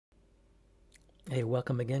Hey,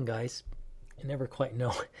 welcome again, guys. I never quite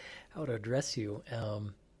know how to address you,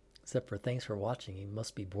 except for thanks for watching. You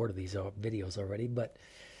must be bored of these videos already, but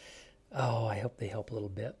I hope they help a little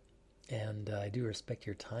bit. And I do respect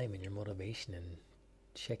your time and your motivation and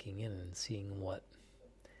checking in and seeing what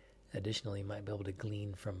additionally you might be able to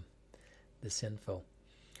glean from this info.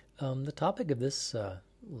 The topic of this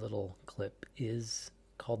little clip is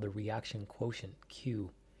called the reaction quotient, Q.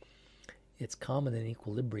 It's common in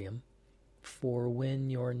equilibrium for when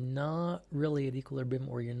you're not really at equilibrium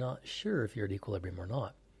or you're not sure if you're at equilibrium or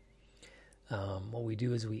not. What we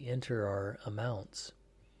do is we enter our amounts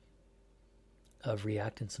of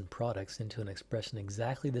reactants and products into an expression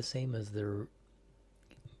exactly the same as the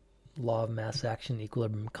law of mass action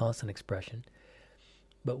equilibrium constant expression,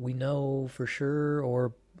 but we know for sure,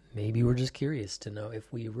 or maybe we're just curious to know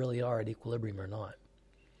if we really are at equilibrium or not.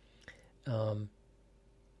 Um,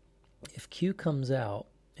 if Q comes out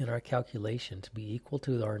in our calculation to be equal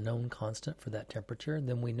to our known constant for that temperature,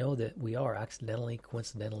 then we know that we are accidentally,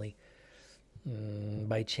 coincidentally,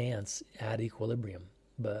 by chance at equilibrium.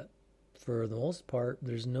 But for the most part,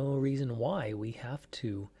 there's no reason why we have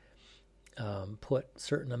to put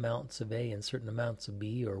certain amounts of A and certain amounts of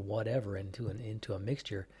B or whatever into a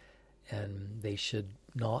mixture, and they should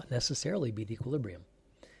not necessarily be at equilibrium.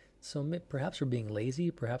 So perhaps we're being lazy,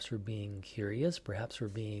 perhaps we're being curious, perhaps we're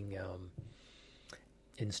being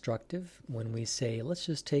instructive when we say, let's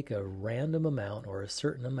just take a random amount or a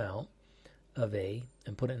certain amount of A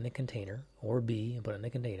and put it in a container, or B and put it in a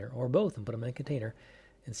container, or both and put them in a container,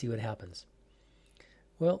 and see what happens.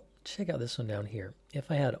 Well, check out this one down here.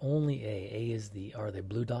 If I had only A is are the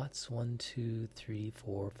blue dots? 1, 2, 3,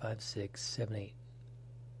 4, 5, 6, 7, 8.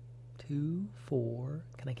 2, 4,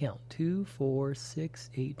 can I count? 2, 4, 6,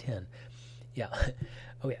 8, 10. Yeah,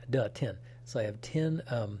 oh yeah, duh, 10. So I have 10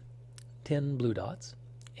 blue dots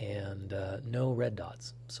and no red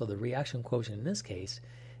dots. So the reaction quotient in this case,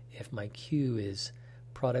 if my Q is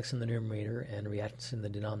products in the numerator and reactants in the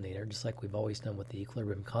denominator, just like we've always done with the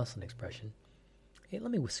equilibrium constant expression. Hey,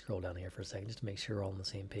 let me scroll down here for a second just to make sure we're all on the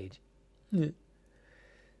same page.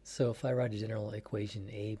 So if I write a general equation,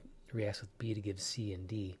 A reacts with B to give C and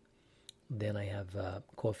D, then I have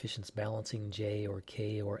coefficients balancing J or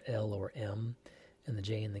K or L or M, and the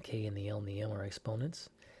J and the K and the L and the M are exponents.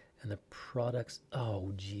 And the products,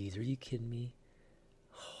 oh geez, are you kidding me?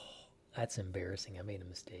 Oh, that's embarrassing. I made a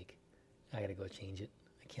mistake. I gotta go change it.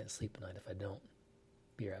 I can't sleep tonight if I don't.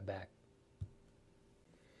 Be right back.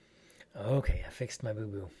 Okay, I fixed my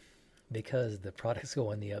boo-boo. Because the products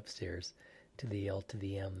go in the upstairs to the L to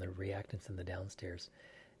the M, the reactants in the downstairs.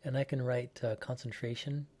 And I can write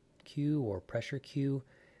concentration Q or pressure Q.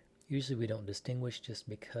 Usually we don't distinguish just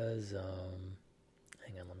because,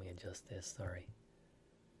 hang on, let me adjust this, sorry.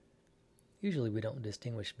 Usually we don't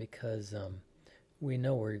distinguish because we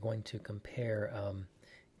know we're going to compare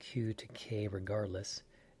Q to K regardless,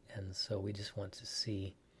 and so we just want to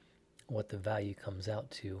see what the value comes out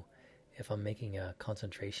to. If I'm making a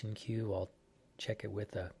concentration Q, I'll check it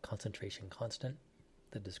with a concentration constant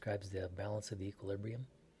that describes the balance of the equilibrium.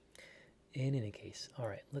 In any case, all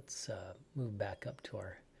right, let's move back up to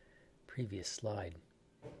our previous slide.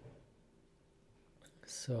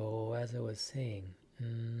 So as I was saying,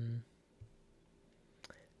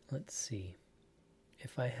 let's see.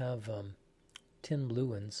 If I have 10 blue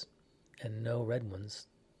ones and no red ones,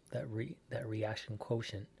 that reaction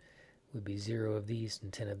quotient would be 0 of these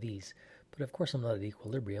and 10 of these. But of course I'm not at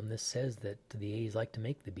equilibrium. This says that the A's like to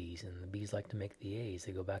make the B's and the B's like to make the A's.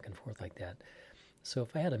 They go back and forth like that. So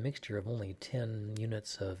if I had a mixture of only 10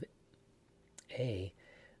 units of A,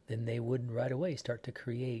 then they would right away start to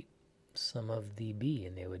create some of the B,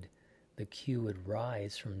 and the Q would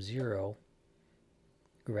rise from 0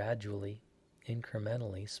 gradually,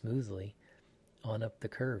 incrementally, smoothly on up the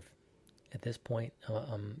curve. At this point,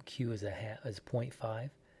 Q is 0.5.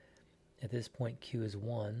 At this point, Q is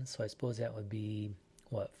 1, so I suppose that would be,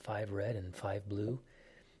 5 red and 5 blue.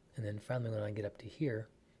 And then finally, when I get up to here,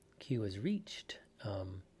 Q has reached,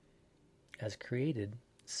 has created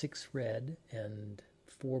 6 red and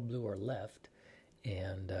 4 blue are left,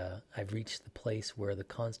 and I've reached the place where the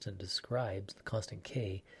constant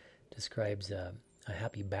K, describes a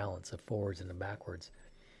happy balance of forwards and backwards.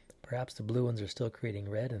 Perhaps the blue ones are still creating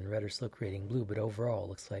red and red are still creating blue, but overall it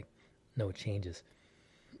looks like no changes.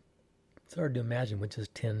 It's hard to imagine with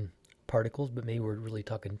just 10 particles, but maybe we're really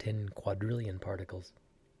talking 10 quadrillion particles.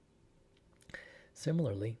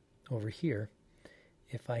 Similarly, over here,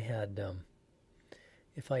 if I had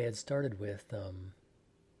started with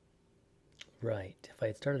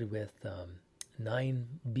 9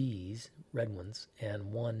 B's, red ones,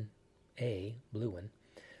 and 1 A, blue one,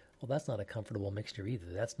 Well, that's not a comfortable mixture either.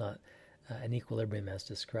 That's not an equilibrium as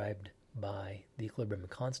described by the equilibrium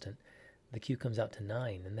constant. The Q comes out to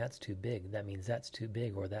 9, and that's too big. That means that's too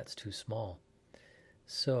big or that's too small.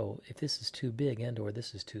 So if this is too big and or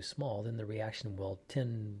this is too small, then the reaction will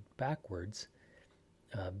tend backwards.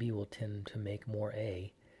 B will tend to make more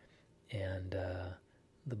A, and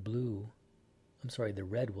the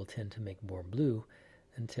red will tend to make more blue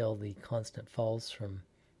until the constant falls from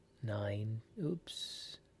 9.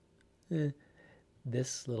 Oops.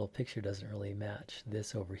 This little picture doesn't really match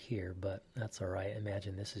this over here, but that's all right.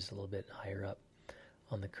 Imagine this is a little bit higher up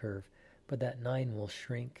on the curve. But that 9 will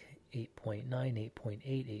shrink 8.9,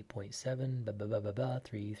 8.8, 8.7,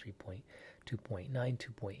 3, 3.2.9,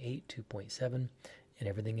 2.8, 2.7, and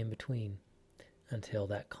everything in between until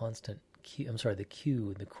that constant Q,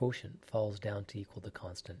 the quotient, falls down to equal the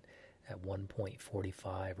constant at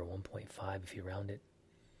 1.45 or 1.5 if you round it.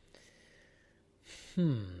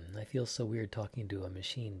 I feel so weird talking to a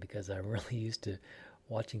machine because I'm really used to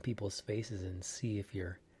watching people's faces and see if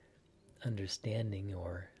you're understanding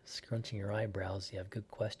or scrunching your eyebrows. You have good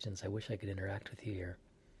questions. I wish I could interact with you here.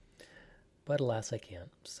 But alas, I can't.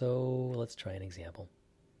 So let's try an example.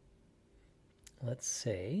 Let's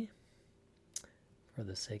say, for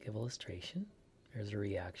the sake of illustration, here's a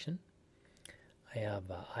reaction. I have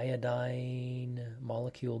iodine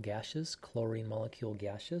molecule gaseous, chlorine molecule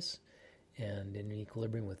gaseous, and in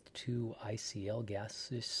equilibrium with 2 ICl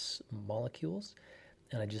gaseous molecules.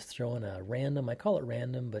 And I just throw in a random, I call it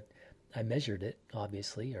random, but I measured it,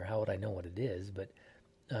 obviously, or how would I know what it is? But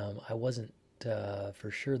I wasn't for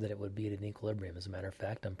sure that it would be at an equilibrium. As a matter of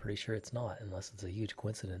fact, I'm pretty sure it's not, unless it's a huge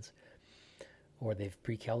coincidence, or they've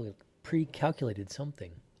pre-calculated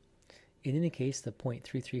something. In any case, the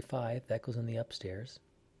 0.335, that goes in the upstairs,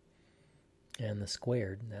 and the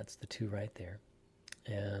squared, that's the 2 right there,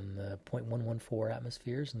 and the 0.114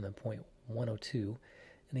 atmospheres and the 0.102.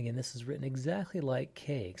 And again, this is written exactly like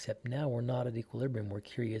K, except now we're not at equilibrium. We're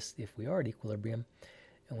curious if we are at equilibrium,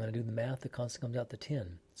 and when I do the math, the constant comes out to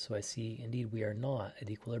 10. So I see, indeed, we are not at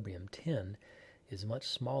equilibrium. 10 is much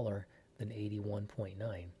smaller than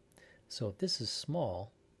 81.9. So if this is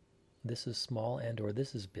small and or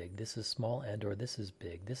this is big, this is small and or this is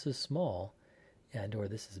big, this is small and or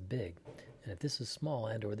this is big. And if this is small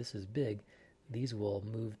and or this is big, these will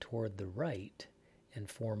move toward the right and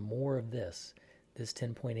form more of this. This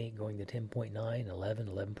 10.8 going to 10.9, 11,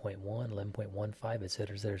 11.1, 11.15,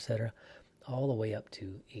 etc., etc., etc., all the way up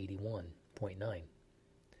to 81.9.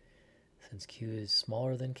 Since Q is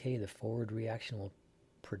smaller than K, the forward reaction will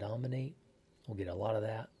predominate. We'll get a lot of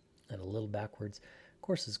that and a little backwards. Of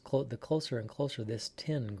course, the closer and closer this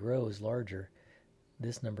 10 grows larger,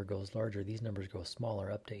 this number goes larger, these numbers go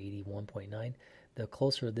smaller, up to 81.9. The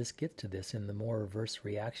closer this gets to this, and the more reverse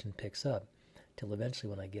reaction picks up, till eventually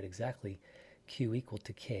when I get exactly Q equal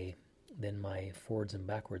to K, then my forwards and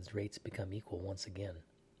backwards rates become equal once again.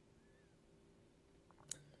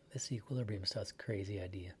 This equilibrium stuff's a crazy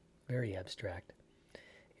idea, very abstract.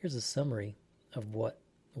 Here's a summary of what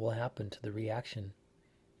will happen to the reaction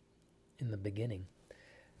in the beginning.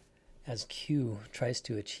 As Q tries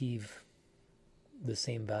to achieve the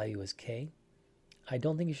same value as K, I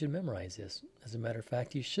don't think you should memorize this. As a matter of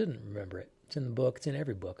fact, you shouldn't remember it. It's in the book. It's in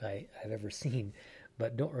every book I've ever seen.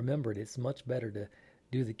 But don't remember it. It's much better to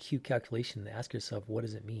do the Q calculation and ask yourself, what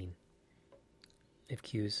does it mean? If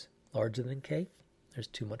Q is larger than K, there's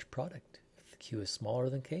too much product. If Q is smaller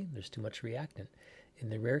than K, there's too much reactant. In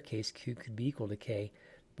the rare case, Q could be equal to K,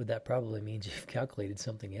 but that probably means you've calculated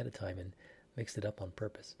something ahead of time and mixed it up on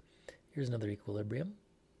purpose. Here's another equilibrium.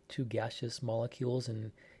 2 gaseous molecules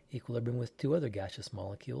in equilibrium with 2 other gaseous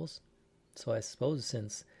molecules. So I suppose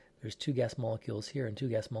since there's 2 gas molecules here and 2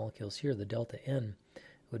 gas molecules here, the delta N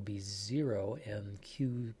would be 0 and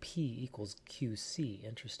QP equals QC.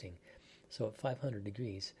 Interesting. So at 500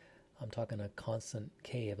 degrees, I'm talking a constant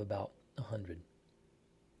K of about 100,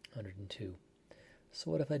 102.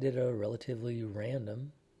 So what if I did a relatively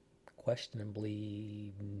random,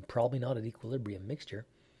 questionably, probably not at equilibrium mixture?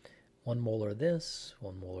 1 molar this,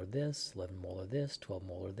 1 molar this, 11 molar this, 12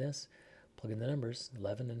 molar this. Plug in the numbers.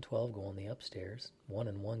 11 and 12 go on the upstairs. 1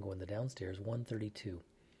 and 1 go in the downstairs. 132.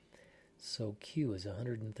 So Q is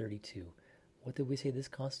 132. What did we say this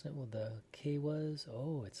constant with the K was?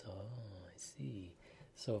 Oh, I see.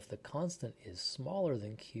 So if the constant is smaller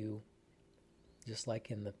than Q, just like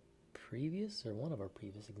in the previous, or one of our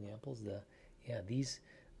previous examples,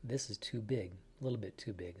 this is too big, a little bit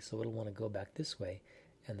too big. So it'll want to go back this way,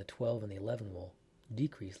 and the 12 and the 11 will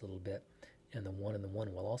decrease a little bit, and the 1 and the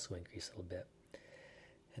 1 will also increase a little bit.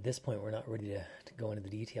 At this point, we're not ready to go into the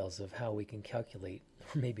details of how we can calculate,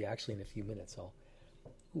 or maybe actually in a few minutes I'll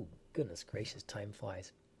Goodness gracious, time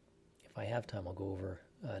flies. If I have time, I'll go over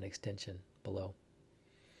an extension below.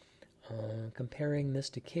 Comparing this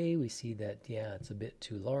to K, we see that, yeah, it's a bit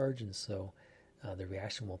too large, and so the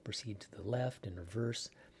reaction will proceed to the left in reverse,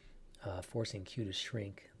 forcing Q to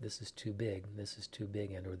shrink. This is too big,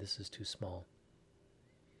 and or this is too small.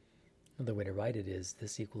 Another way to write it is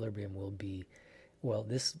this equilibrium will be, well,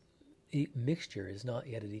 this mixture is not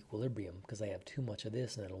yet at equilibrium because I have too much of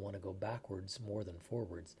this and it'll want to go backwards more than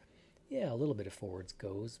forwards. Yeah, a little bit of forwards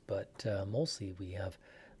goes, but mostly we have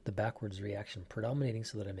the backwards reaction predominating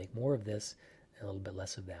so that I make more of this and a little bit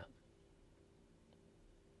less of that.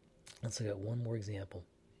 Let's look at one more example.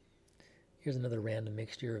 Here's another random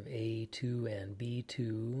mixture of A2 and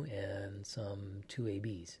B2 and some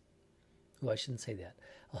 2ABs. Well, I shouldn't say that.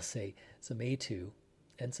 I'll say some A2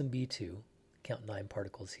 and some B2. Count 9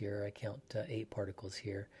 particles here. I count 8 particles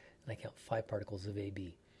here. And I count 5 particles of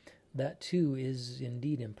AB. That too is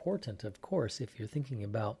indeed important, of course, if you're thinking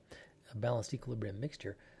about a balanced equilibrium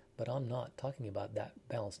mixture. But I'm not talking about that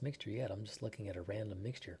balanced mixture yet. I'm just looking at a random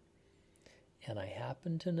mixture. And I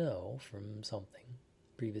happen to know from something,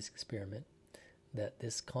 previous experiment, that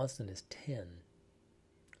this constant is 10.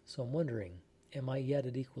 So I'm wondering, am I yet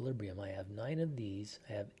at equilibrium? I have 9 of these,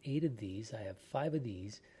 I have 8 of these, I have 5 of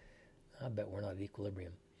these. I bet we're not at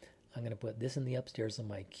equilibrium. I'm going to put this in the upstairs on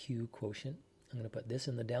my Q quotient. I'm going to put this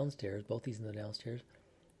in the downstairs, both these in the downstairs.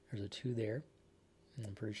 There's a 2 there. And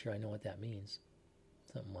I'm pretty sure I know what that means.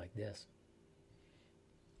 Something like this.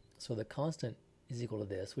 So the constant is equal to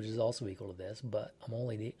this, which is also equal to this, but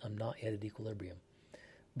I'm not yet at equilibrium.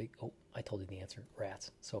 Oh, I told you the answer.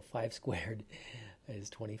 Rats. So 5 squared is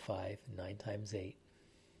 25. 9 times 8.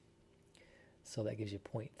 So that gives you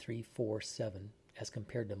 0.347 as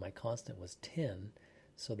compared to my constant was 10.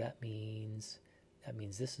 So that means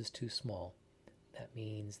this is too small. That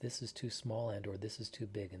means this is too small and or this is too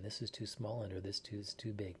big, and this is too small and or this is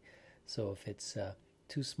too big. So if it's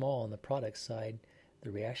too small on the product side,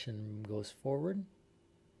 the reaction goes forward.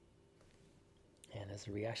 And as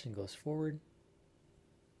the reaction goes forward,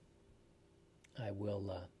 I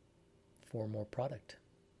will form more product.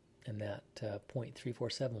 And that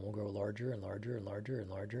 0.347 will grow larger and larger and larger and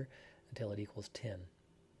larger until it equals 10.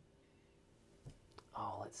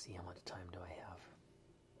 Oh, let's see, how much time do I have?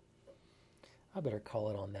 I better call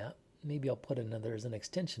it on that. Maybe I'll put there's an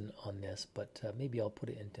extension on this, but maybe I'll put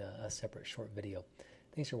it into a separate short video.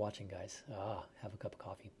 Thanks for watching, guys. Have a cup of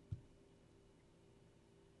coffee.